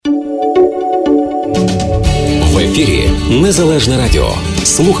ефірі Незалежне Радіо.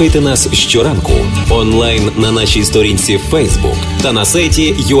 Слухайте нас щоранку онлайн на нашій сторінці Facebook та на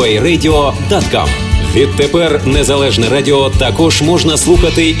сайті uaradio.com. Відтепер Незалежне Радіо також можна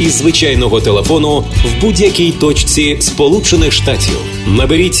слухати із звичайного телефону в будь-якій точці Сполучених Штатів.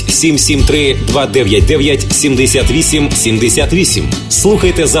 Наберіть 773-299-78-78.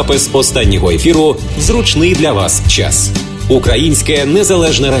 Слухайте запис останнього ефіру в зручний для вас час. Українське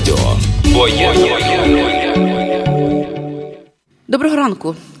Незалежне Радіо. Доброго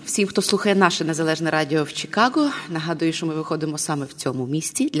ранку всім, хто слухає наше Незалежне Радіо в Чикаго. Нагадую, що ми виходимо саме в цьому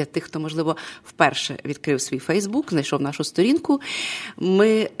місці. Для тих, хто, можливо, вперше відкрив свій Фейсбук, знайшов нашу сторінку.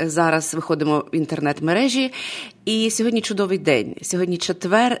 Ми зараз виходимо в інтернет-мережі. І сьогодні чудовий день. Сьогодні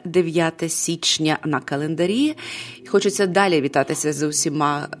четвер, 9 січня на календарі. Хочеться далі вітатися з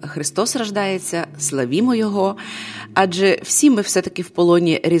усіма. Христос рождається, славімо Його. Адже всі ми все-таки в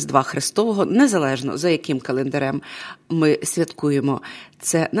полоні Різдва Христового, незалежно за яким календарем ми святкуємо.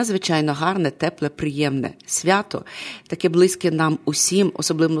 Це надзвичайно гарне, тепле, приємне свято, таке близьке нам усім,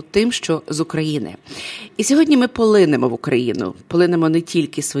 особливо тим, що з України. І сьогодні ми полинемо в Україну. Полинемо не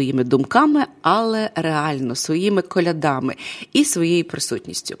тільки своїми думками, але реально своїми колядами і своєю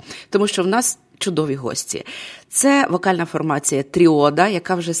присутністю. Тому що в нас чудові гості. Це вокальна формація Тріода,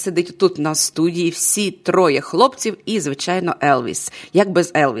 яка вже сидить тут на студії, всі троє хлопців і, звичайно, Елвіс. Як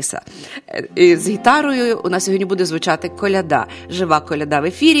без Елвіса. І з гітарою у нас сьогодні буде звучати коляда, жива коляда в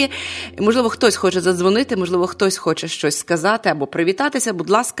ефірі. Можливо, хтось хоче задзвонити, можливо, хтось хоче щось сказати або привітатися. Будь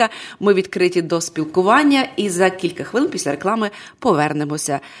ласка, ми відкриті до спілкування і за кілька хвилин після реклами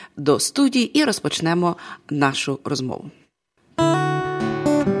повернемося до студії і розпочнемо нашу розмову.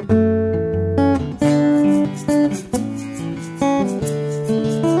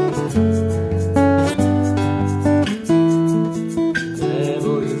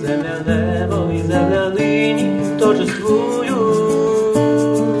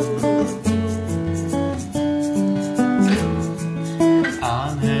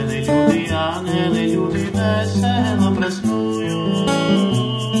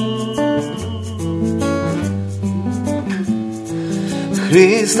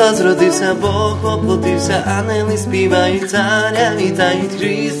 Христос родився, Бог воплотився, ангели співають, царя вітають.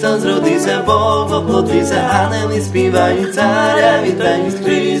 Христос родився, Бог воплотився, ангели співають, царя вітають.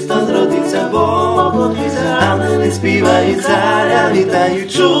 Христос родився, Бог воплотився, ангели співають, царя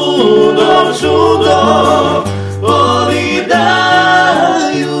вітають. Чудо, чудо повідають.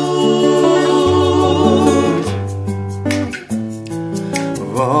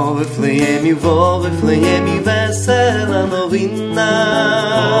 Во Вифлеємі весела новина.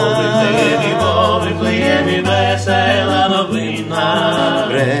 Во Вифлеємі весела новина.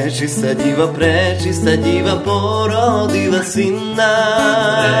 Пречиста діва породила сина.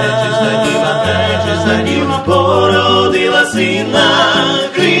 Пречиста діва породила сина.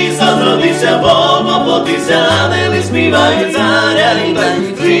 Христос родився, Бог воплотився, ангели співають, царя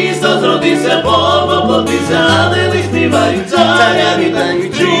вітають. Христос родився, Бог воплотився, ангели співають, царя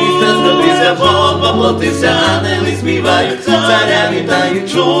вітають. Христос родився, Бог воплотився, ангели співають, царя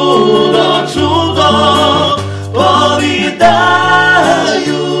вітають. Чудо, чудо повідають.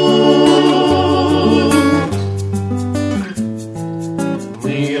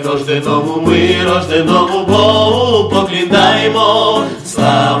 Ми рожденому Богу поклінаємо.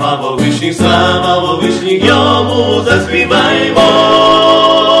 Слава Вовишніх йому заспіваємо.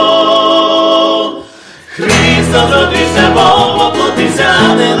 Христос родився, Бог воплотився,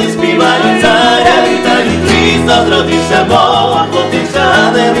 ангели співають, царя вітають. Христос родився, Бог воплотився,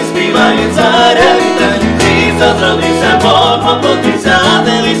 ангели співають, царя вітають. Христос родився, Бог воплотився,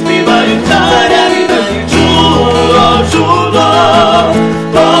 ангели співають, царя вітають. Чудо, чудо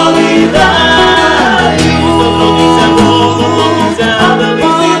повідають. Христос родився, Бог воплотився, ангели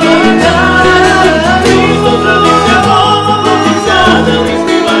співають, царя вітають. Христос родився, Бог воплотився, ангели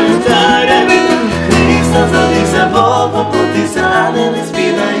співають, царя вітають. Христос родився, Бог воплотився, ангели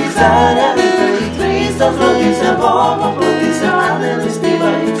співають, царя вітають. Христос родився, Бог воплотився, ангели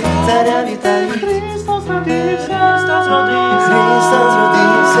співають, царя вітають. Христос родився, Христос родився, Христос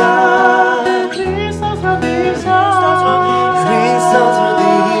родився, Христос родився, Христос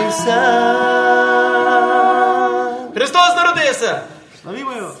родився. Христос народився!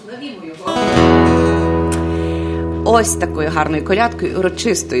 Славімо Його! Славімо Його! Ось такою гарною колядкою,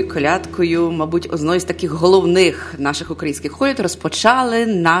 урочистою колядкою, мабуть, одною з таких головних наших українських коляд розпочали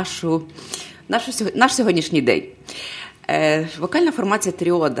наш сьогоднішній день. Вокальна формація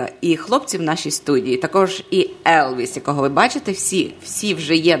Тріода і хлопці в нашій студії, також і Елвіс, якого ви бачите, всі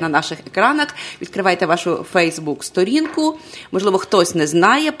вже є на наших екранах. Відкривайте вашу Фейсбук-сторінку. Можливо, хтось не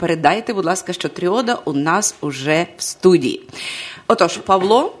знає, передайте, будь ласка, що Тріода у нас уже в студії. Отож,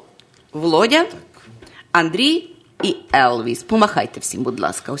 Павло, Володя, Андрій і Елвіс. Помахайте всім, будь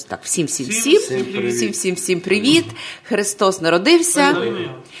ласка, ось так. Всім привіт. Христос народився.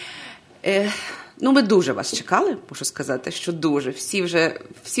 Ми дуже вас чекали, можу сказати, що дуже. Всі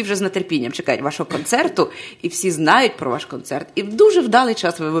вже з нетерпінням чекають вашого концерту, і всі знають про ваш концерт. І дуже вдалий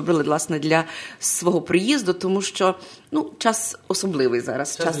час ви вибрали, власне, для свого приїзду, тому що, час особливий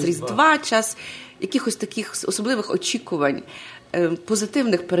зараз. Час Різдва, час якихось таких особливих очікувань,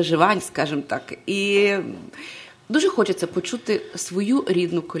 позитивних переживань, скажімо так. І дуже хочеться почути свою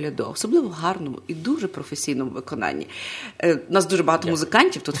рідну коляду, особливо в гарному і дуже професійному виконанні. У нас дуже багато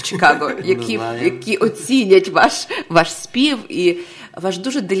музикантів тут в Чикаго, які оцінять ваш спів і ваш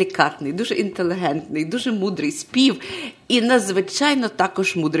дуже делікатний, дуже інтелігентний, дуже мудрий спів і надзвичайно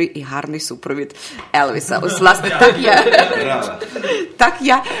також мудрий і гарний супровід Елвіса. Ось, власне, так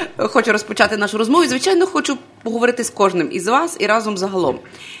я хочу розпочати нашу розмову і, звичайно, хочу поговорити з кожним із вас і разом загалом.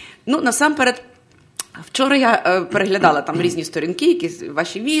 Насамперед, вчора я переглядала там різні сторінки, якісь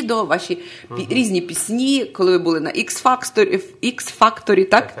ваші відео, ваші різні пісні, коли ви були на X-Factor,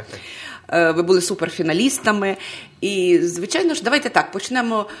 так? Ви були суперфіналістами. І, звичайно ж, давайте так,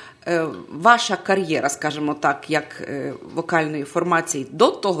 почнемо. Ваша кар'єра, скажімо так, як вокальної формації до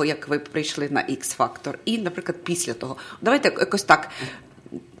того, як ви прийшли на X-Factor, і, наприклад, після того. Давайте якось так.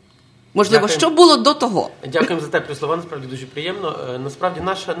 Можливо, що було до того? Дякуємо за теплі слова, насправді дуже приємно. Насправді,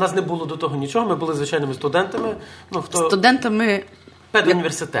 нас не було до того нічого, ми були звичайними студентами. Студентами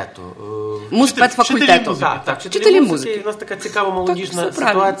педуніверситету. Педфакультету. Так, вчителі музики. У нас така цікава молодіжна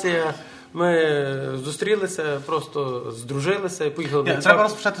ситуація. Ми зустрілися, просто здружилися і поїхали. Треба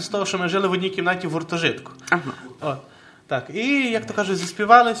розпочати з того, що ми жили в одній кімнаті в гуртожитку. Так, і, як то кажуть,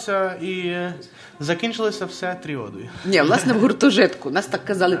 заспівалися і закінчилося все Тріодою. Ні, власне, в гуртожитку. Нас так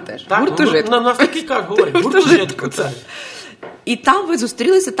казали теж. Так, гуртожитку. Нас такі як говорять, гуртожитку. І там ви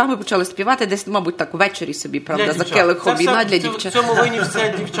зустрілися, там ви почали співати, десь, мабуть, так ввечері собі, правда, за келихом віна для дівчат. В цьому вині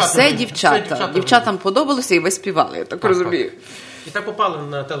все дівчата. Все дівчата. Дівчатам подобалося і ви співали, я так розумію. І так попали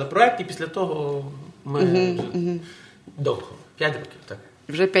на телепроект, і після того ми довго, 5 років, так.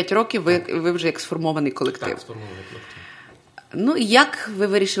 Вже 5 років ви вже як сформований колектив. Так, сформований колектив. Як ви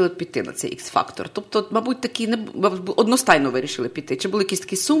вирішили піти на цей X-Factor? Тобто, мабуть, одностайно вирішили піти? Чи були якісь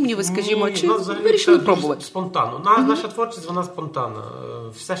такі сумніви, скажімо, чи вирішили пробувати? Спонтанно. Наша творчість, вона спонтанна.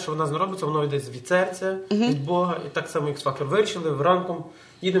 Все, що в нас не робиться, воно йде від серця, від Бога. І так само X-Factor вирішили, вранком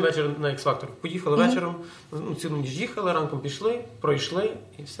їдемо вечором на X-Factor. Поїхали вечором, цілу ніч їхали, ранком пішли, пройшли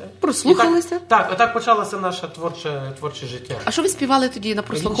і все. Прослухалися? Так почалося наше творче життя. А що ви співали тоді на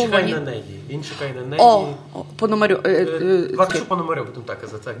прослуховуванні? Він чекає на неї. Пономарьов. Вакарчук Пономарьов, будемо так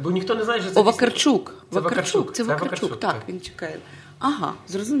казати. Бо ніхто не знає, що це Вакарчук. Це Вакарчук. Так, він чекає. Ага,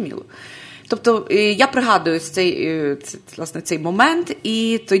 зрозуміло. Тобто, я пригадую цей момент,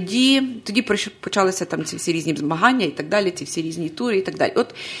 і тоді почалися там ці всі різні змагання і так далі, ці всі різні тури і так далі.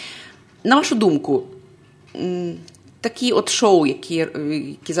 От, на вашу думку, такі от шоу, які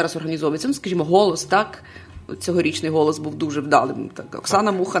зараз організовуються, скажімо, «Голос», так? Цьогорічний «Голос» був дуже вдалим. Так,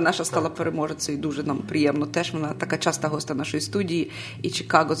 Оксана Муха наша стала переможецею, і дуже нам приємно. Теж вона така часта гостя нашої студії, і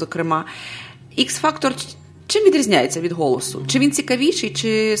Чикаго, зокрема. X-Factor чим відрізняється від «Голосу»? Чи він цікавіший,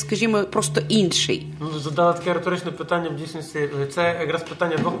 чи, скажімо, просто інший? Задала таке риторичне питання, в дійсності. Це якраз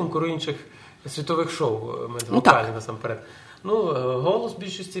питання двох конкуруючих світових шоу, вокальні насамперед. «Голос» в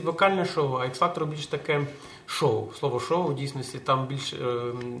більшості вокальне шоу, а X-Factor більш таке шоу. Слово «шоу» в дійсності там більш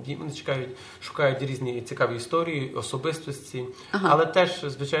вони шукають різні цікаві історії, особистості, але теж,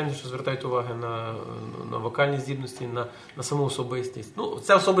 звичайно, що звертають увагу на вокальні здібності, на саму особистість.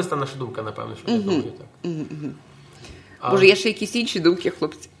 Це особиста наша думка, напевно, що я думаю так. Може, є ще якісь інші думки,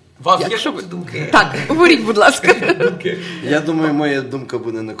 хлопці? У вас є що думки? Так, говоріть, будь ласка. Я думаю, моя думка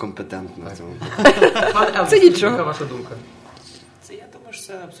буде некомпетентна в цьому. Це нічого. Яка ваша думка? Я думаю, що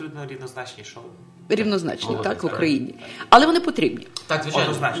це абсолютно рівнозначні шоу. Рівнозначні, так, в Україні. Але вони потрібні. Так,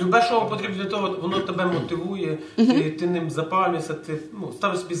 звичайно. Любе шоу потрібно для того, воно тебе мотивує, ти ним запалюєшся, ти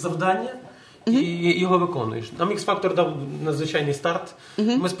ставиш собі завдання і його виконуєш. Нам X-Factor дав надзвичайний старт.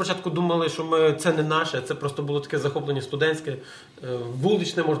 Ми спочатку думали, що це не наше, це просто було таке захоплення студентське,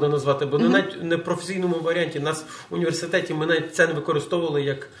 вуличне можна назвати, бо навіть не в професійному варіанті. Нас в університеті ми навіть це не використовували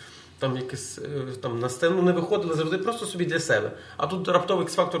як на сцену не виходили, завжди просто собі для себе. А тут раптово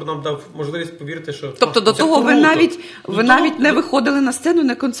X-Factor нам дав можливість повірити, що тобто до того ви навіть не виходили на сцену,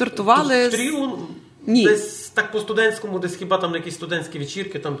 не концертували? В Тріо Ні. десь так по-студентському, десь хіба там якісь студентські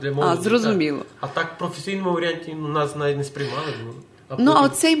вечірки там для молоді. Зрозуміло. Так. А так в професійному варіанті нас навіть не сприймали. А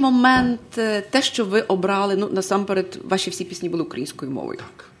оцей момент, те, що ви обрали, насамперед, ваші всі пісні були українською мовою.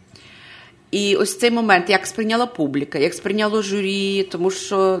 Так. І ось цей момент, як сприйняла публіка, як сприйняло журі, тому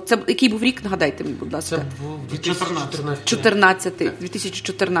що... Який був рік, нагадайте мені, будь ласка. Це був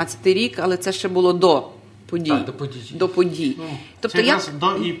 2014 рік, але це ще було до подій. Так, до подій. Тобто це якраз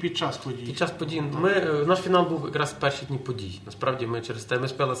до і під час подій. Під час подій. Наш фінал був якраз в перші дні подій. Насправді ми через те, ми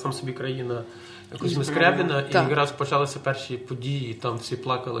спели «Сам собі країна» Кузьми Скрябіна, і якраз почалися перші події, там всі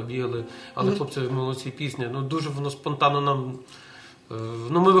плакали, бігали, але хлопці молодці пісні. Дуже воно спонтанно нам...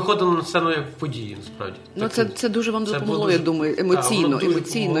 ми виходили на сцену як в події, насправді. Це дуже вам допомогло, я думаю, емоційно, і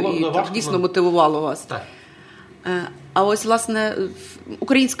дійсно мотивувало вас. Так. А ось, власне,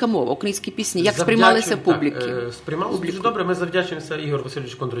 українська мова, українські пісні, як сприймалися публіки? Сприймалися дуже добре. Ми завдячуємося Ігорю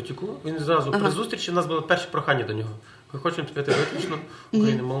Васильовичу Кондратюку. Він зразу при зустрічі, у нас було перше прохання до нього. Ми хочемо співати виключно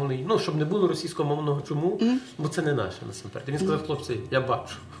україномовний, щоб не було російськомовного. Чому? Бо це не наше, насамперед. Він сказав, хлопці, я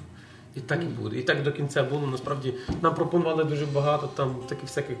бачу. І так і буде. І так до кінця було. Насправді нам пропонували дуже багато там таких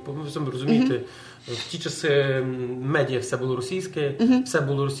всяких, ви розумієте, в ті часи медіа все було російське, все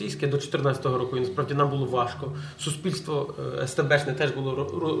було російське до 14-го року. І насправді нам було важко. Суспільство СТБшне теж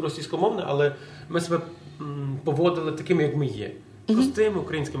було російськомовне, але ми себе поводили такими, як ми є. Простими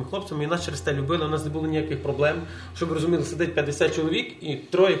українськими хлопцями, і нас через те любили, у нас не було ніяких проблем. Щоб ви розуміли, сидить 50 чоловік і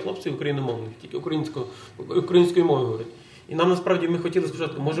 3 хлопців україномовних, тільки українською мовою говорять. І нам насправді ми хотіли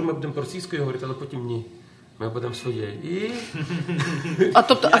спочатку, може ми будемо російською говорити, але потім ні. Ми будемо своєю.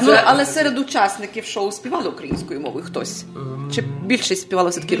 Але серед учасників шоу співали українською мовою хтось? Чи більшість співала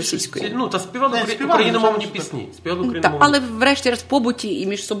все-таки російською? Співали україномовні пісні. Але врешті-решт в побуті і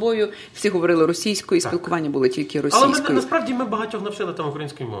між собою всі говорили російською, і спілкування було тільки російською. Але насправді ми багатьох навчили там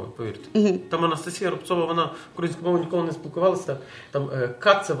української мови, повірте. Там Анастасія Рубцова, вона українською мовою ніколи не спілкувалася. Там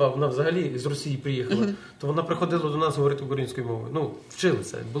Кацева, вона взагалі з Росії приїхала. То вона приходила до нас говорити українською мовою.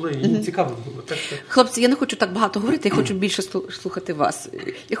 Вчилися. Їм цікаво було. Хлопці, я не хочу так багато говорити, я хочу більше слухати вас.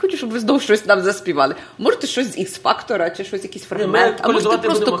 Я хочу, щоб ви знову щось нам заспівали. Можете щось з Ікс-фактора, чи щось, якийсь фрагмент, а можете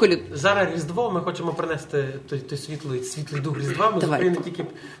просто колядувати. Зараз Різдво, ми хочемо принести той світлий дух Різдва. Ми з України тільки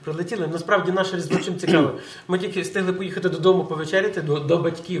прилетіли. Насправді наше Різдво чим цікаве. Ми тільки встигли поїхати додому повечеряти до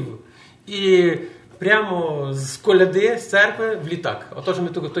батьків. І прямо з коляди, з церкви в літак. Отож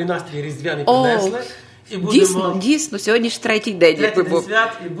ми той настрій різдвяний принесли. І будемо... Дійсно, сьогодні ж третій день. Третій день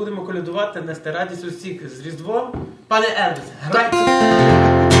свят, і будемо колядувати, нести радість усіх з Різдвом. Пане Елвіс, грайте!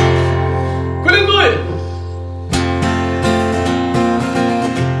 Колядуй!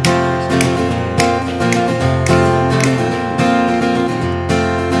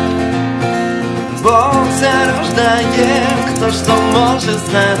 Бог зарождає, хто ж то може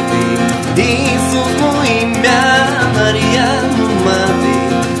знати, Ісус му ім'я, Марія му мати.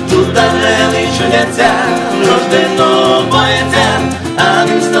 Тут ангели чудяться, рождено боїться, а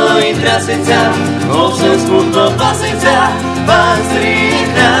він стоїть трясеться, овсем смутно паситься, пастирі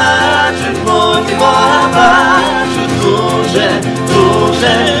кричать, плоті Бога бачуть, дуже,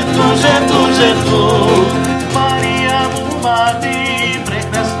 дуже, дуже, дуже тут. Марія му мати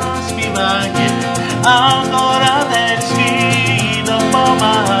прекрасно співає, ангел свій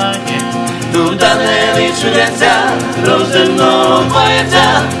допомагає. Тут ангели чудяться, рождено боїться,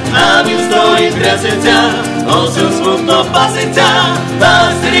 а він стоїть трясеться, овсем смутно паситься,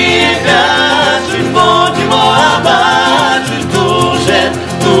 пастирі кричать, плоті Бога бачуть, дуже,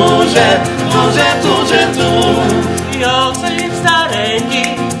 дуже, дуже, дуже тут. Йосип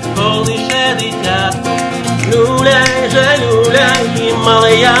старенький, коли ще дитятко, люляй же люляй,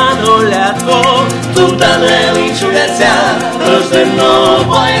 мале янголятко. Тут ангели чудяться, рождено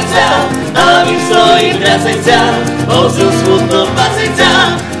боїться, а він стоїть трясеться, овсем смутно паситься,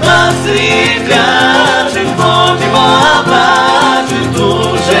 пастирі кричать, плоті Бога бачуть,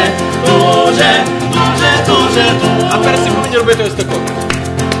 дуже, дуже, дуже, дуже тут. А перед цим повинні робити ось таку.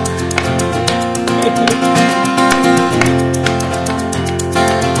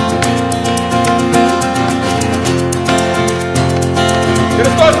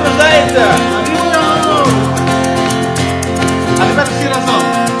 Христос рождається! А тепер всі разом.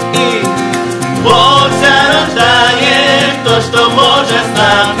 І Бог зарождає, хто ж то може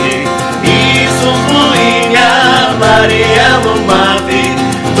знати, Ісус му ім'я, Марія му мати.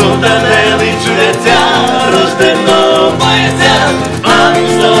 Тут ангели чудяться, рождено боїться, а він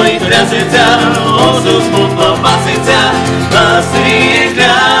стоїть трясеться, овсем смутно паситься, пастирі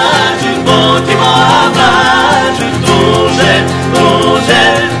кричать, плоті Бога бачуть, дуже, дуже,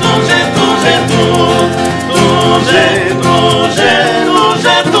 дуже, дуже тут, дуже, дуже,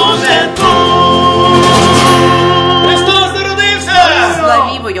 дуже, дуже тут.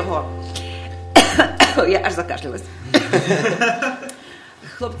 збентежилась.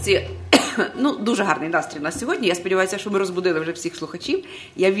 Хлопці, ну, дуже гарний настрій у нас сьогодні. Я сподіваюся, що ми розбудили вже всіх слухачів.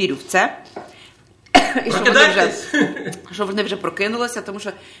 Я вірю в це. І що вони вже прокинулися, тому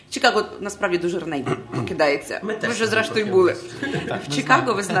що Чикаго насправді дуже раненько прокидається. Ми вже зрештою були в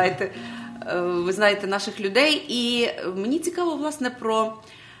Чикаго, ви знаєте наших людей. І мені цікаво, власне, про,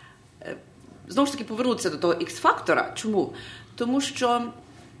 знову ж таки, повернутися до того X-фактора. Чому? Тому що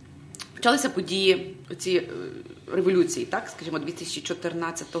почалися події, оці революції, так, скажімо,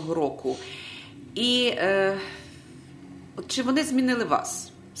 2014 року. І чи вони змінили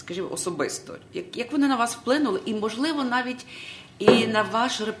вас, скажімо, особисто? Як вони на вас вплинули? І, можливо, навіть і на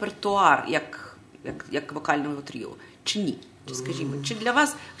ваш репертуар, як вокального тріо? Чи ні? Чи, скажімо, чи для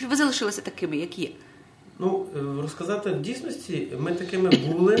вас ви залишилися такими, як є? Ну, розказати в дійсності, ми такими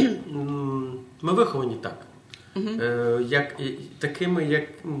були, ми виховані так. Такими, як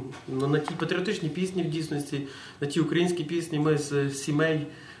на тій патріотичній пісні в дійсності, на ті українські пісні, ми з сімей,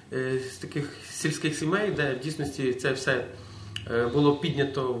 з таких сільських сімей, де в дійсності це все було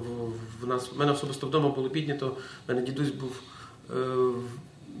піднято в нас. В мене особисто вдома було піднято, в мене дідусь був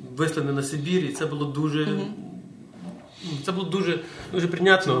висланий на Сибір, і це було дуже... Це було дуже, дуже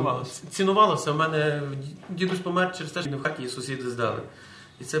прийнятно. Цінувалося. У мене дідусь помер через те, що в хаті сусіди здали.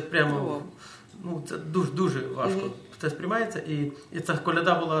 І це прямо, ну, це дуже важко. Це сприймається. І ця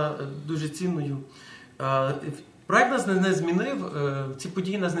коляда була дуже цінною. Проект нас не змінив, ці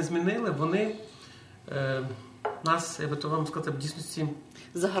події нас не змінили, вони нас, я би то вам сказати, в дійсності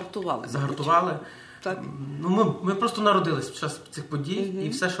загартували. Так. Ну, ми просто народились під час цих подій, і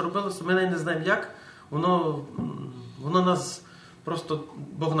все, що робилося, ми навіть не знаємо як. Воно нас просто,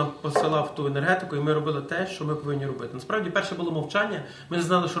 Бог нам посилав ту енергетику, і ми робили те, що ми повинні робити. Насправді, перше було мовчання, ми не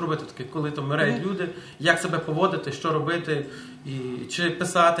знали, що робити таке, коли там вмирають люди, як себе поводити, що робити, і чи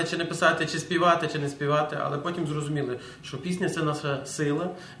писати, чи не писати, чи співати, чи не співати, але потім зрозуміли, що пісня – це наша сила,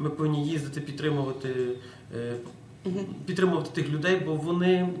 ми повинні їздити, підтримувати тих людей, бо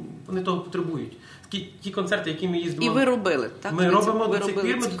вони того потребують. Ті концерти, які ми їздимо... І ви робили, так? Ми робимо до цих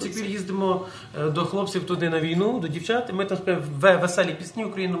пір, ми до цих пір їздимо до хлопців туди на війну, до дівчат, і ми там співаємо веселі пісні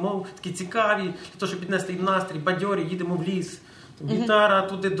українською мовою, такі цікаві, для того, щоб піднести їм настрій, бадьорі, їдемо в ліс, гітара,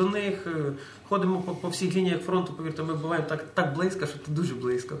 туди до них, ходимо по всіх лініях фронту, повірте, ми буваємо так близько, що це дуже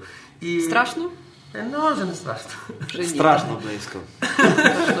близько. Страшно? Ну, вже не страшно. Страшно близько.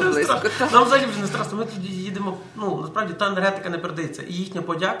 Нам взагалі вже не страшно, ми тоді їдемо, ну, насправді та енергетика не передається, і їхня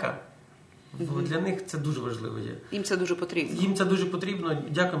подяка, для них це дуже важливо є. Їм це дуже потрібно. Їм це дуже потрібно.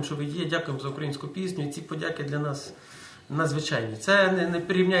 Дякуємо, що ви є, дякуємо за українську пісню. І ці подяки для нас надзвичайні. Це не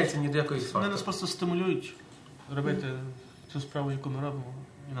порівняється ні до якоїсь факту. Вони нас просто стимулюють робити цю справу, яку ми робимо,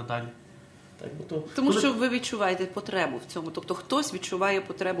 і надалі. Тому що ви відчуваєте потребу в цьому. Тобто хтось відчуває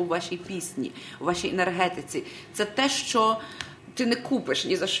потребу в вашій пісні, в вашій енергетиці. Це те, що ти не купиш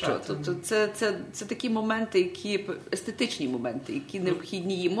ні за що. Так, тобто це такі моменти, які естетичні моменти, які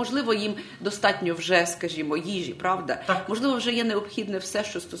необхідні їм. Можливо, їм достатньо вже, скажімо, їжі, правда? Так. Можливо, вже є необхідне все,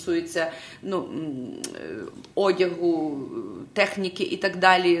 що стосується одягу, техніки і так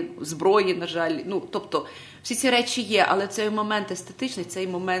далі, зброї, на жаль. Тобто всі ці речі є, але цей момент естетичний, цей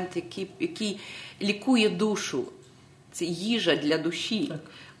момент, який лікує душу. Це їжа для душі. Так.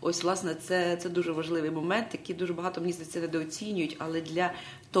 Ось, власне, це дуже важливий момент, який дуже багато, мені здається, недооцінюють, але для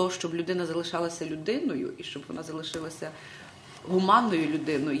того, щоб людина залишалася людиною і щоб вона залишилася гуманною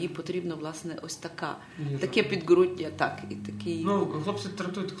людиною, їй потрібно, власне, ось таке підґрунтя, так, і такий... Ну, хлопці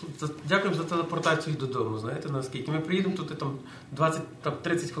трактують, дякуємо за телепортацію додому, знаєте, наскільки. Ми приїдемо, тут там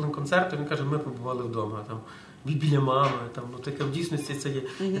 20-30 хвилин концерту, він каже, ми побували вдома, там, біля мами, там, таке в дійсності це є.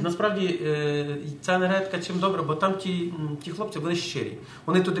 І насправді ця енергетика чим добра, бо там ті хлопці, вони щирі.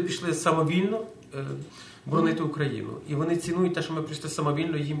 Вони туди пішли самовільно боронити Україну. І вони цінують те, що ми прийшли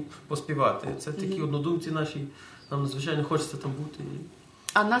самовільно їм поспівати. Це такі однодумці наші, нам надзвичайно хочеться там бути.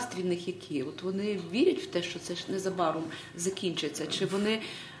 А настрій в них який? От вони вірять в те, що це ж незабаром закінчиться?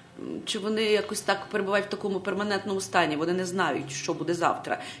 Чи вони якось так перебувають в такому перманентному стані, вони не знають, що буде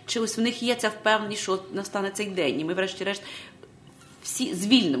завтра? Чи ось в них є ця впевненість, що настане цей день, і ми врешті-решт всі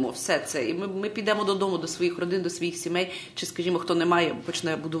звільнимо все це, і ми підемо додому, до своїх родин, до своїх сімей, чи, скажімо, хто не має,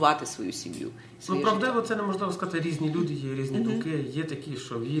 почне будувати свою сім'ю? Правдиво, це неможливо сказати. Різні люди є, різні думки. Є такі,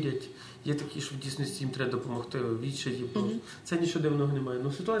 що вірять, є такі, що в дійсності їм треба допомогти, відчаї. Це нічого дивного немає.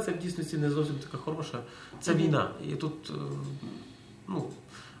 Ну, ситуація в дійсності не зовсім така хороша. Це війна. І тут,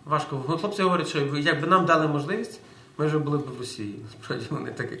 важко. Хлопці говорять, що якби нам дали можливість, ми вже були б в Росії. Насправді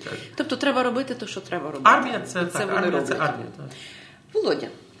вони так і кажуть. Тобто треба робити те, що треба робити. Армія – це так, армія – це армія. Так. Володя,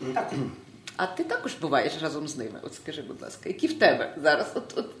 а ти також буваєш разом з ними? От скажи, будь ласка, які в тебе зараз?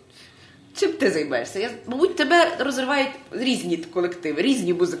 Чим ти займаєшся? Мабуть, тебе розривають різні колективи,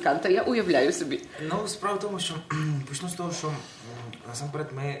 різні музиканти, я уявляю собі. Ну, справа в тому, що почну з того, що насамперед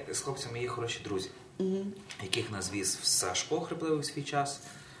ми з хлопцями є хороші друзі, яких нас віз в Сашко хрипливий в свій час.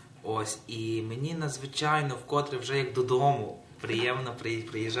 Ось, і мені надзвичайно вкотре вже як додому приємно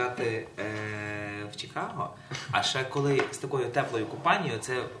приїжджати в Чикаго, а ще коли з такою теплою компанією,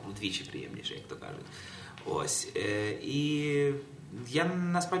 це вдвічі приємніше, як то кажуть. Ось, і я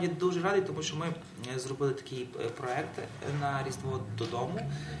насправді дуже радий, тому що ми зробили такий проект на Різдво додому,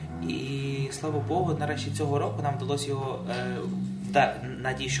 і слава Богу, нарешті цього року нам вдалося його,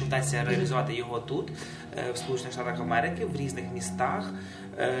 надіюсь, що вдасться реалізувати його тут, в Сполучених Штатах Америки, в різних містах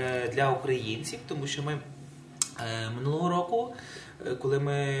для українців, тому що ми минулого року, коли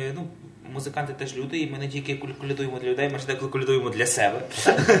ми, музиканти теж люди, і ми не тільки колядуємо для людей, ми ж деколи колядуємо для себе.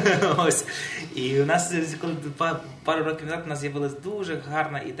 Ось. І у нас пару років назад у нас з'явилась дуже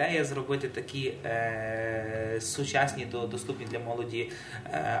гарна ідея зробити такі сучасні, доступні для молоді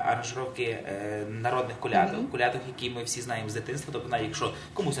аранжировки народних колядок. Колядок, які ми всі знаємо з дитинства. Тобто, навіть якщо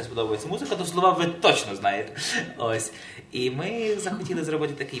комусь не сподобається музика, то слова ви точно знаєте. Ось. І ми захотіли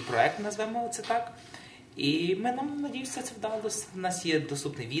зробити такий проект, назвемо це так. І нам, надіюся, це вдалося. У нас є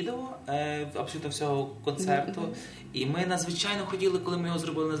доступне відео абсолютно всього концерту. І ми надзвичайно хотіли, коли ми його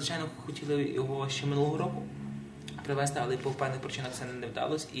зробили, надзвичайно хотіли його ще минулого року привезти, але по певних причинах це не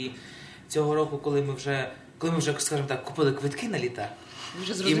вдалося. І цього року, коли ми вже, скажімо так, купили квитки на літа,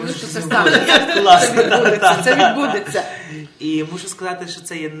 вже зрозуміли, що це станеться. Класно. Це відбудеться. І мушу сказати, що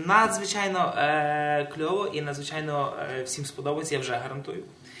це є надзвичайно кльово і надзвичайно всім сподобається, я вже гарантую.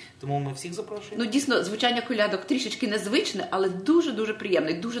 Тому ми всіх запрошуємо. Дійсно, звучання колядок трішечки незвичне, але дуже-дуже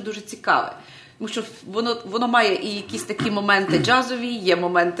приємне, дуже-дуже цікаве. Тому що воно має і якісь такі моменти джазові, є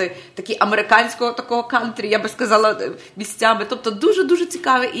моменти такі американського такого кантрі, я би сказала, місцями. Тобто дуже-дуже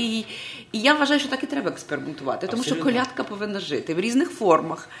цікаве. І я вважаю, що так і треба експериментувати. Тому що колядка повинна жити в різних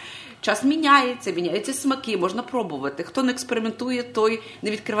формах. Час міняються смаки, можна пробувати. Хто не експериментує, той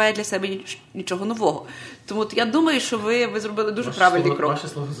не відкриває для себе нічого нового. Тому я думаю, що ви зробили дуже правильний крок. Ваші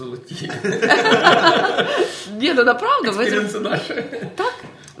слова золоті. Ні, направду. Експіріенси наші. Так,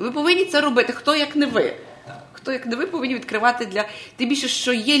 ви повинні це робити. Хто як не ви. Хто як не ви повинні відкривати для... Тим більше,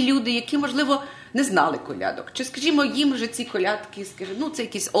 що є люди, які, можливо, не знали колядок. Чи, скажімо, їм вже ці колядки, це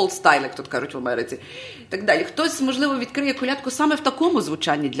якийсь old style, як тут кажуть в Америці, і так далі. Хтось, можливо, відкриє колядку саме в такому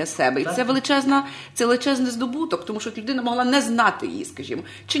звучанні для себе. І це величезний здобуток, тому що людина могла не знати її, скажімо,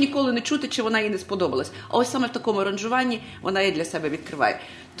 чи ніколи не чути, чи вона їй не сподобалась. А ось саме в такому аранжуванні вона її для себе відкриває.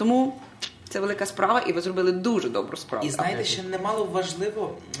 Тому... це велика справа, і ви зробили дуже добру справу. І знаєте, ще немало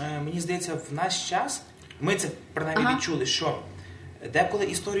важливо, мені здається, в наш час, ми це принаймні відчули, що деколи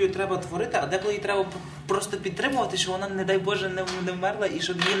історію треба творити, а деколи її треба просто підтримувати, що вона, не дай Боже, не вмерла і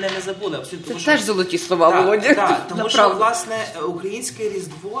щоб її не забули. Абсолютно, це теж золоті слова, Володя. Так, тому що, власне, українське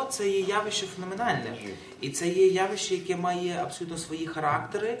Різдво – це є явище феноменальне. І це є явище, яке має абсолютно свої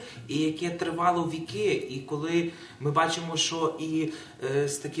характери, і яке тривало віки. І коли ми бачимо, що і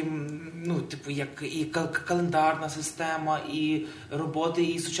з таким, як і календарна система, і роботи,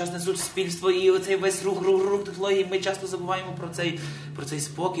 і сучасне суспільство, і оцей весь рух технології, ми часто забуваємо про цей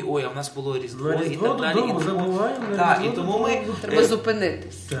спокій. Ой, а в нас було Різдво, і так далі. І тому ми... Треба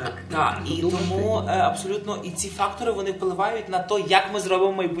зупинитись. Так, і тому абсолютно і ці фактори, вони впливають на те, як ми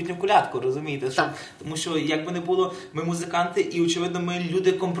зробимо майбутню колядку, розумієте? Тому що, як би не було, ми музиканти, і, очевидно, ми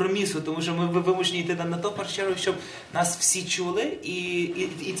люди компромісу, тому що ми вимушені йти на то, першу чергу, щоб нас всі чули,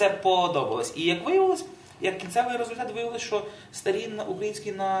 і це подобалось. І як виявилось, як кінцевий результат виявилось, що старі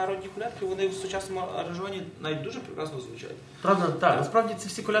українські народні колядки, вони в сучасному аранжуванні навіть дуже прекрасно звучать. Правда, так. Насправді ці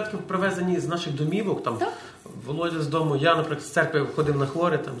всі колядки привезені з наших домівок. Там Володя з дому, я, наприклад, з церкви ходив на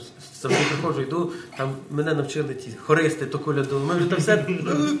хори, там завжди приходжу, йду, там мене навчили ті хористи, то коляду. Ми вже там все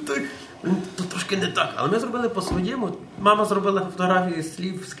то трошки не так. Але ми зробили по-своєму. Мама зробила фотографії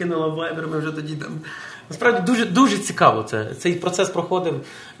слів, скинула в Viber, ми вже тоді там. Насправді дуже, дуже цікаво це. Цей процес проходив.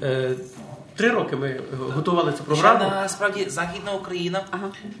 3 роки ми готували цю програму. Ще насправді Західна Україна,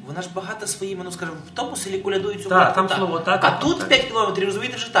 вона ж багата своїми, скажімо, в тому селі колядують цю так, там слово так. А тут 5 кілометрів,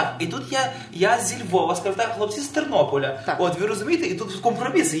 розумієте, вже так. І тут я зі Львова, скажу так, хлопці з Тернополя. Так. От, ви розумієте, і тут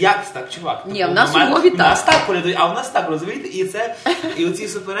компроміс. Як так, чувак? Ні, в нас у Львові так. У нас так колядують, а в нас так, розумієте? І оці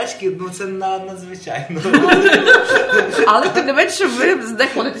суперечки, це надзвичайно. Але тим не менше ви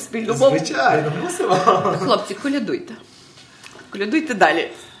знаходите спільну мову. Звичайно, мусимо. Хлопці, колядуйте. Колядуйте далі.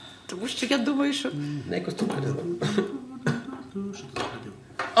 Тому що я думаю, що... На якось тут не знаю. Що ти заходив?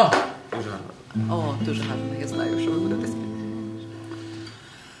 Дуже гарно. О, дуже гарно, я знаю, що ви будете співати.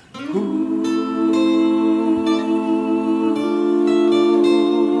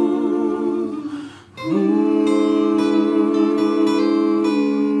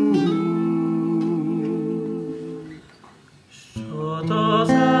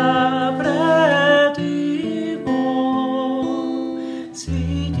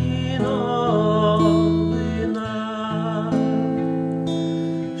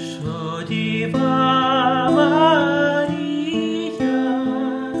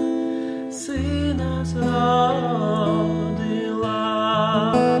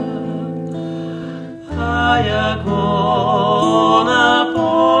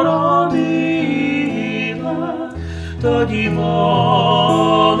 тоді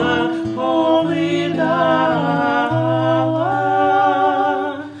вона повидала.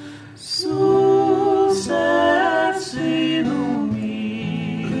 Сусе, сину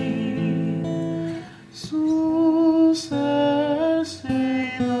мій, Сусе,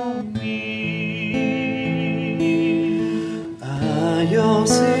 сину мій. А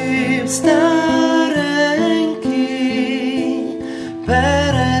Йосип старенький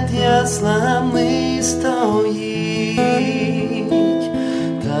перед яслами стоїть,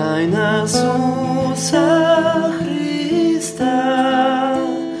 та й на Ісуса Христа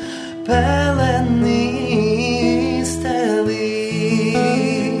пелени стелить.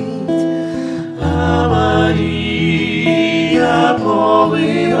 А Марія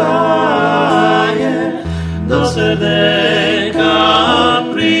повиває, до серденька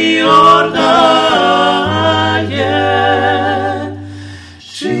приордає.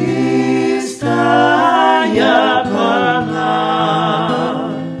 Чистая Панна,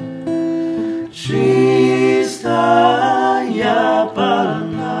 чистая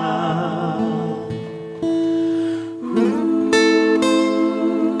Панна.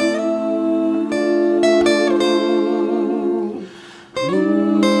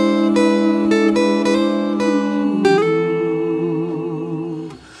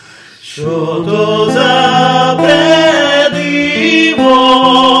 Що то за предиво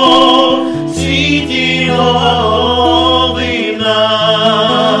в світі новина,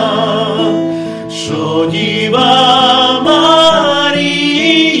 що Діва Марія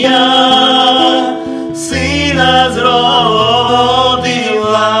сина зродила,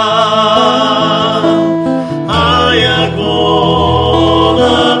 а як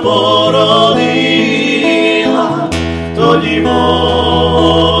вона породила, тоді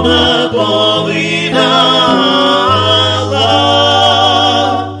вона повидала.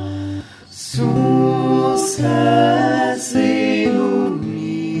 Сусе, сину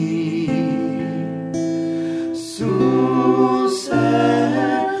мій, Сусе,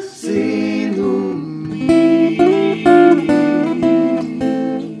 сину мій.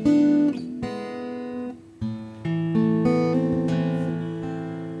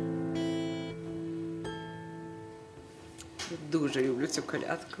 Дуже люблю цю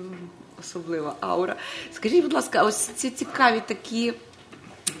колядку, особлива аура. Скажіть, будь ласка, ось ці цікаві такі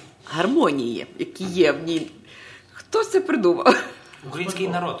гармонії, які є в ній. Хто це придумав? Український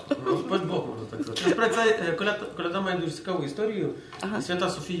народ. Господь Бог, можна так сказати. Насправді, ця коляда має дуже цікаву історію. Ага. Свята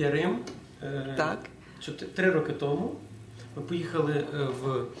Софія Рим. Так. 3 роки тому ми поїхали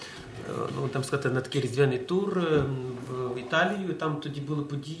ну, там сказати, на такий різдвяний тур в Італію. Там тоді були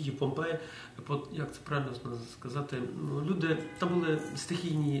події, Помпеї. Як це правильно сказати? Ну, люди, там були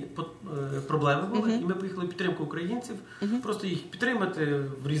стихійні проблеми були, і ми поїхали в підтримку українців, просто їх підтримати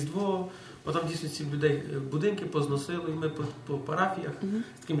в Різдво. Бо там дійсно ці людей будинки позносили, і ми по парафіях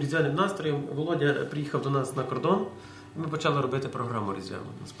з таким різдвяним настроєм. Володя приїхав до нас на кордон, і ми почали робити програму різдвяну,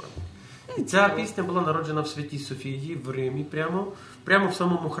 насправді. І ця пісня була народжена в Святій Софії в Римі, прямо в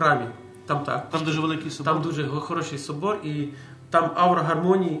самому храмі. Там дуже великий собор. Там дуже хороший собор, і там аура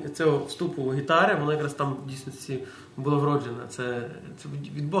гармонії цього вступу гітари, вона якраз там в дійсності була вроджена. Це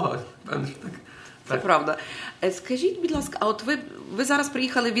від Бога, певно, що так. Це правда. Скажіть, будь ласка, а от ви зараз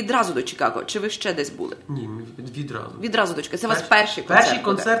приїхали відразу до Чикаго, чи ви ще десь були? Ні, ми відразу. Відразу до Чикаго. Це у вас перший концерт? Перший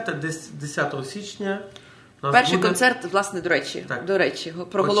концерт 10 січня. Перший концерт, власне, до речі,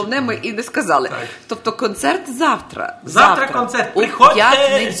 про головне ми і не сказали. Так. Тобто концерт завтра. Завтра концерт. Приходьте! У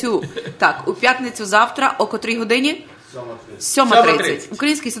п'ятницю. Так, у п'ятницю завтра, о котрій годині? 7:30.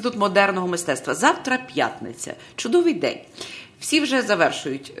 Український інститут модерного мистецтва. Завтра п'ятниця. Чудовий день. Всі вже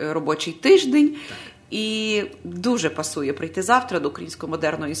завершують робочий тиждень. І дуже пасує прийти завтра до Українського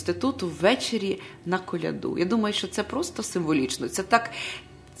модерного інституту ввечері на коляду. Я думаю, що це просто символічно. Це так...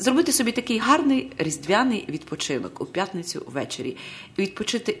 Зробити собі такий гарний різдвяний відпочинок у п'ятницю ввечері. І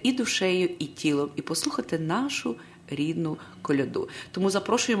відпочити і душею, і тілом, і послухати нашу рідну коляду. Тому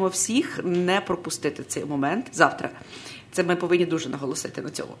запрошуємо всіх не пропустити цей момент завтра. Це ми повинні дуже наголосити на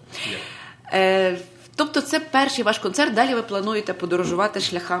цьому. Тобто це перший ваш концерт, далі ви плануєте подорожувати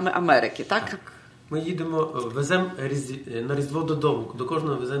шляхами Америки, так? Так. Ми їдемо, веземо на Різдво додому. До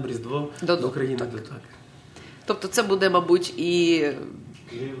кожного веземо Різдво до України. Так. Тобто це буде, мабуть, і...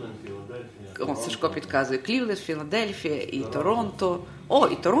 Клівленд, Філадельфія. Сашко підказує. Клівленд, Філадельфія, і Торонто.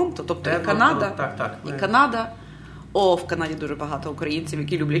 І Торонто, тобто і Едмонтон, Канада. Так. І Канада. В Канаді дуже багато українців,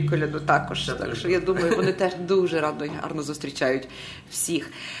 які люблять коляду також. Так що я думаю, вони теж дуже гарно зустрічають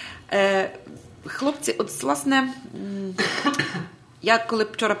всіх. Хлопці, от, власне, я коли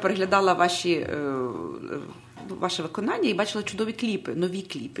вчора переглядала ваші ваше виконання і бачила чудові кліпи, нові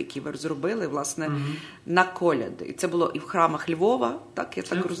кліпи, які ви зробили, власне, на коляди. І це було і в храмах Львова, так? Я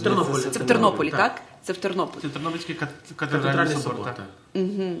так розумію. Це в Тернополі, так? Це в Тернополі. Це Тернопільський катедральний собор, так.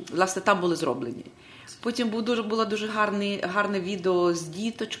 Власне, там були зроблені. Потім було дуже гарне відео з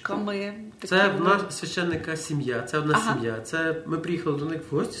діточками. Це в нас священника сім'я, це одна сім'я. Це ми приїхали до них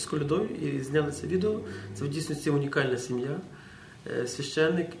в гості з колядою і зняли це відео. Це в дійсності унікальна сім'я,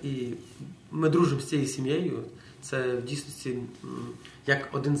 священник, і ми дружимо з цією сім'єю. Це в дійсності як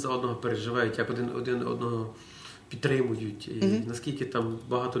один за одного переживають, як один одного підтримують. І наскільки там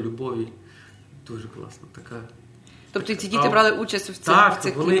багато любові. Дуже класно. Така. Тобто ці діти брали участь в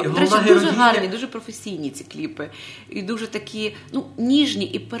цих кліпах. До речі, дуже гарні, дуже професійні ці кліпи. І дуже такі, ніжні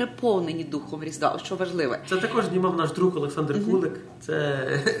і переповнені духом Різдва, що важливе. Це також знімав наш друг Олександр Кулик.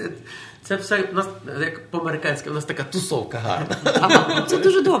 Це все, у нас, як по-американськи, у нас така тусовка гарна. Це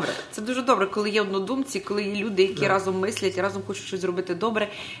дуже добре. Це дуже добре, коли є однодумці, коли є люди, які разом мислять, і разом хочуть щось зробити добре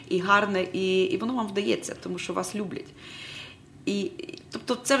і гарне, і воно вам вдається, тому що вас люблять.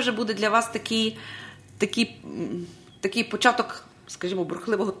 Тобто це вже буде для вас такий початок, скажімо,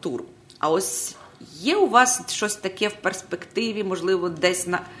 бурхливого туру. А ось є у вас щось таке в перспективі, можливо, десь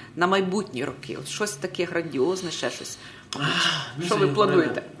на майбутні роки? От щось таке грандіозне, ще щось? Що ви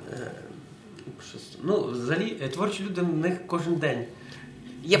плануєте? Взагалі, творчі люди, в них кожен день.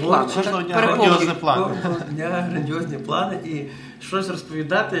 Є плани. Кожного дня грандіозні плани. Кожного дня грандіозні плани. І щось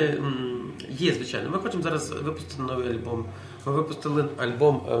розповідати є, звичайно. Ми хочемо зараз випустити новий альбом. Ми випустили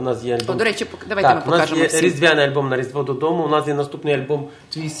альбом, у нас є альбом... До речі, давайте ми покажемо всім. У нас є різдвяний альбом «На Різдво додому», у нас є наступний альбом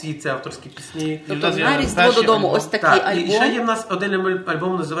 «Твій світ», це авторські пісні. Тобто на Різдво додому ось такий альбом. І ще є в нас один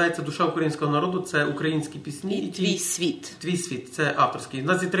альбом, називається «Душа українського народу», це українські пісні. І «Твій світ». «Твій світ», це авторський. У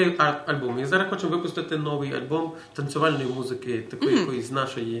нас є 3 альбоми. І зараз хочемо випустити новий альбом танцювальної музики, такої якоїсь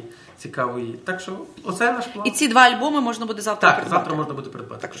нашої цікавої. Так що, оце наш план. І ці 2 альбоми можна буде завтра придбати. Так, завтра можна буде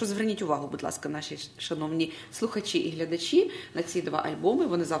придбати. Так що зверніть увагу, будь ласка, наші шановні слухачі і глядачі, на ці 2 альбоми.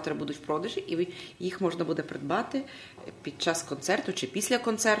 Вони завтра будуть в продажі, і їх можна буде придбати під час концерту чи після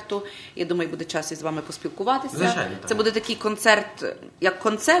концерту. Я думаю, буде час із вами поспілкуватися. Звичайно, це буде такий концерт, як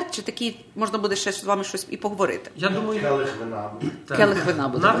концерт, чи такий, можна буде ще з вами щось і поговорити. Я думаю, келих вина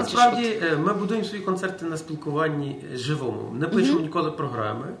буде. Насправді, ми будуємо свої концерти на спілкуванні живому. Не пишемо ніколи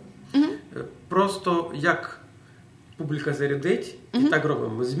програми. Просто як публіка зарядить, і так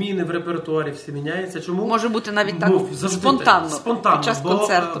робимо. Зміни в репертуарі всі міняються. Чому? Може бути навіть так спонтанно під час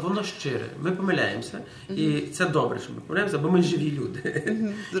концерту. Воно щире. Ми помиляємося. І це добре, що ми помиляємося, бо ми живі люди.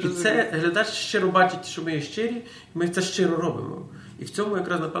 І це глядач щиро бачить, що ми є щирі, і ми це щиро робимо. І в цьому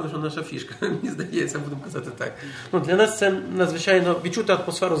якраз, напевно, що наша фішка. Мені здається, будемо казати так. Для нас це надзвичайно відчути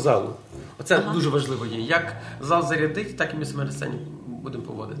атмосферу залу. Оце дуже важливо є. Як зал зарядить, так і ми себе на сцені будемо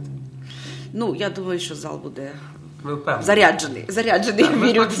поводити. Я думаю, що зал буде заряджений.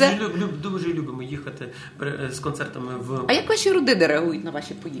 Вірю в це. Ми дуже любимо їхати з концертами в... А як ваші родини реагують на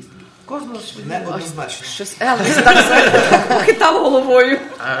ваші поїздки? Кожного своє. Неоднозначно. Щось Елвіс так похитав головою.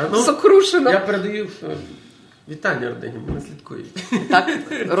 Сокрушено. Я передаю вітання родині, вони слідкують. Так,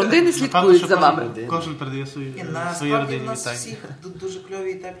 родини слідкують за вами. Кожен передає свої родині вітання. Насправді в нас всіх дуже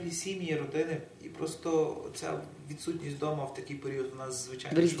кльові і теплі сім'ї, родини. І просто ця відсутність вдома в такий період у нас,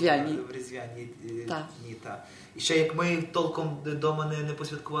 звичайно, в різдвяні дні. І ще як ми толком вдома не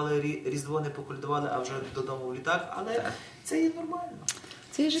посвяткували Різдво, не поколядували, а вже додому в літак, але це є нормально.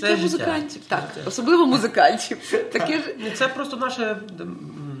 Це є життя музикантів, так, особливо музикантів. Це просто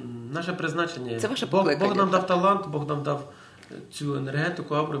наше призначення. Це ваше покликання. Бог нам дав талант, Бог нам дав цю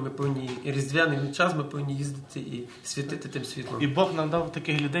енергетику, ауру, ми повинні різдвяний час, ми повинні їздити і світити тим світлом. І Бог нам дав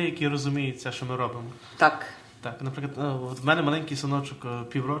таких людей, які розуміють це, що ми робимо. Так. Так, наприклад, в мене маленький синочок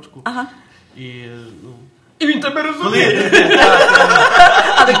піврочку. Ага. І він тебе розуміє.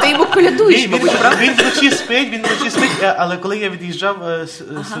 Але ти йому колядуєш, мабуть, правда? Він вночі спить, але коли я від'їжджав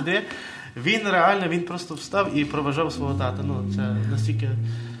сюди, він просто встав і проважав свого тата. Це настільки...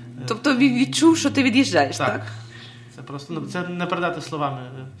 Тобто він відчув, що ти від'їжджаєш, так? Це просто, це не передати словами.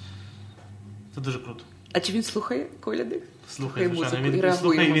 Це дуже круто. А чи він слухає коляди? Слухає, звичайно. Він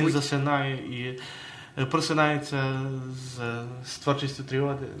слухає, він засинає і просинається з творчістю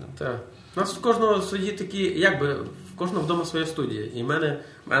Тріоди. Так. У нас в кожного свої такі, в кожного вдома своя студія. І в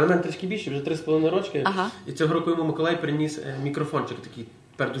мене трішки більше, вже 3,5 рочки. І цього року йому Миколай приніс мікрофончик такий.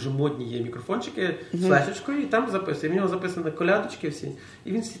 Тепер дуже модні є мікрофончики з флешечкою, і там записує. В нього записані колядочки всі.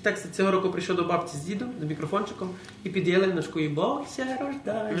 І він всі тексти цього року прийшов до бабці з дідом, з мікрофончиком, і під ялиночкою «Бойся,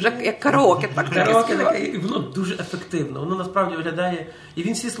 рождай». Вже як караоке. І воно дуже ефективно. Воно насправді виглядає. І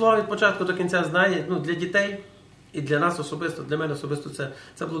він всі слова від початку до кінця знає. Для дітей І для нас особисто, для мене особисто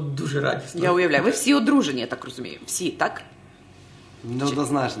це було дуже радісно. Я уявляю. Ви всі одружені, я так розумію. Всі, так?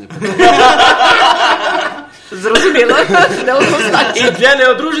 Неоднозначно. Зрозуміло. Неоднозначно. І для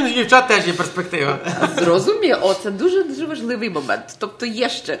неодружених дівчат теж є перспектива. Зрозуміло. О, це дуже важливий момент. Тобто є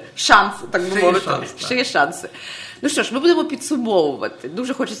ще шанс, так би мовити. Ще є шанси. Ну що ж, ми будемо підсумовувати.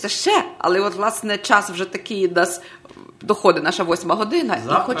 Дуже хочеться ще, але от, власне, час вже такий у нас доходить, наша 8 година.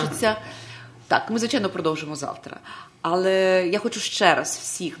 Завтра? І хочеться... Так, ми, звичайно, продовжимо завтра. Але я хочу ще раз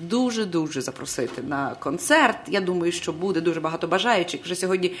всіх дуже-дуже запросити на концерт. Я думаю, що буде дуже багато бажаючих. Вже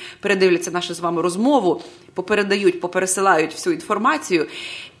сьогодні передивляться нашу з вами розмову, попередають, попересилають всю інформацію.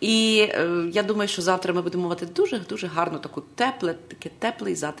 І я думаю, що завтра ми будемо мати дуже-дуже гарну таку теплу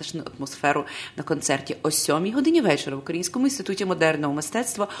і затишну атмосферу на концерті о 7 годині вечора в Українському інституті модерного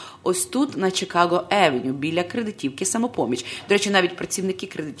мистецтва. Ось тут, на Чикаго Евеню, біля кредитівки «Самопоміч». До речі, навіть працівники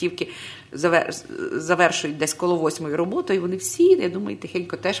кредитівки завершують десь коло 8 роботу, і вони всі, я думаю,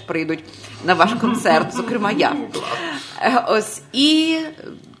 тихенько теж прийдуть на ваш концерт, зокрема я. Ось, і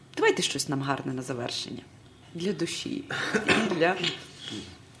давайте щось нам гарне на завершення. Для душі, для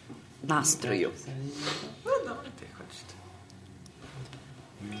настрою. Ну, давайте, хочете.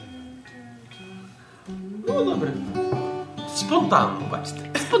 Ну, добре. Спонтанно,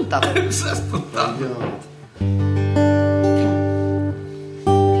 бачите. Спонтанно. Все спонтанно.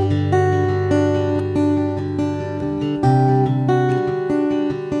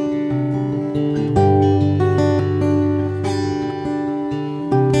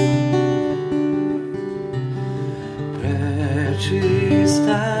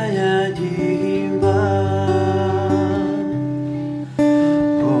 Пречистая діва,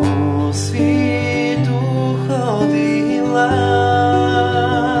 по світу ходила,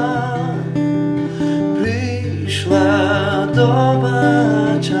 прийшла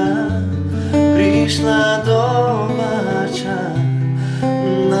до бача,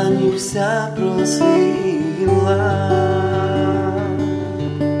 на ній вся просвіла.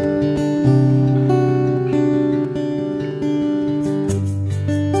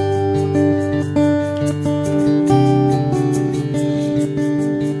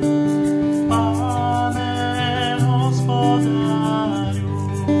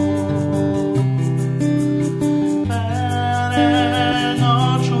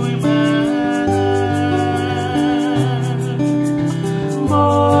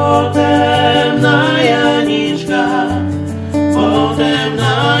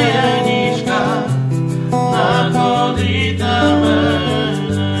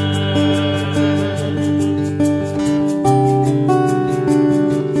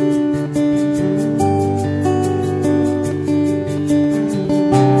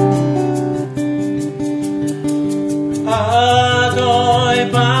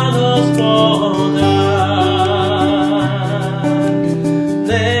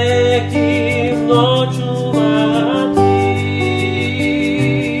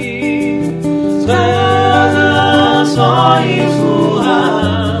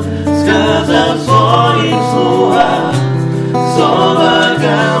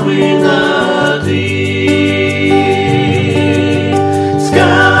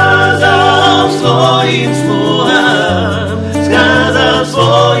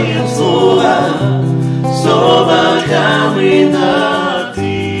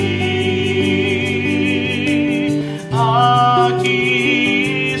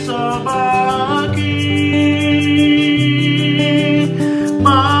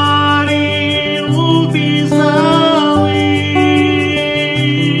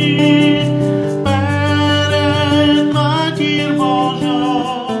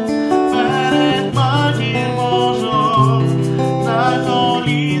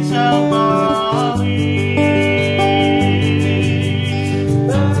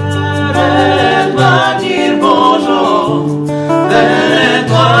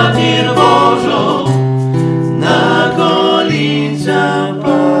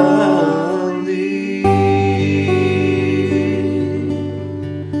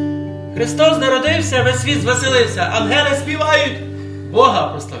 Христос народився, весь світ звеселився, ангели співають, Бога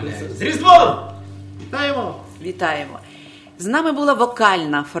прославляють. З Різдвом! Вітаємо! Вітаємо. З нами була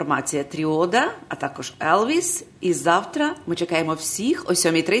вокальна формація Тріода, а також Елвіс. І завтра ми чекаємо всіх о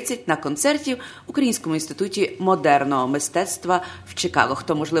 7:30 на концерті в Українському інституті модерного мистецтва в Чикаго.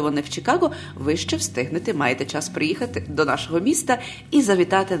 Хто, можливо, не в Чикаго, ви ще встигнете, маєте час приїхати до нашого міста і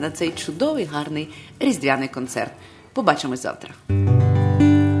завітати на цей чудовий, гарний різдвяний концерт. Побачимось завтра.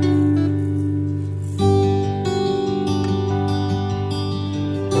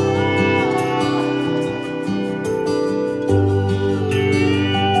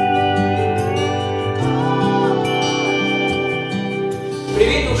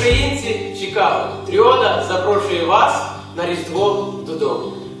 Тріода запрошує вас на Різдво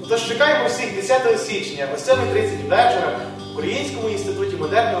додому. Тож чекаємо всіх 10 січня о 7:30 вечора в Українському інституті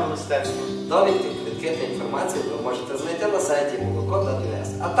модерного мистецтва. Довідки, квитки та інформацію ви можете знайти на сайті moloko.us.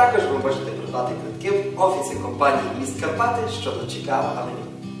 А також ви можете придбати квитки в офісі компанії «Міст Карпати», що на Чикаго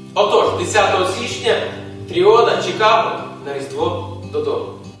Авеню. Отож, 10 січня Тріода, Чикаго на Різдво додому.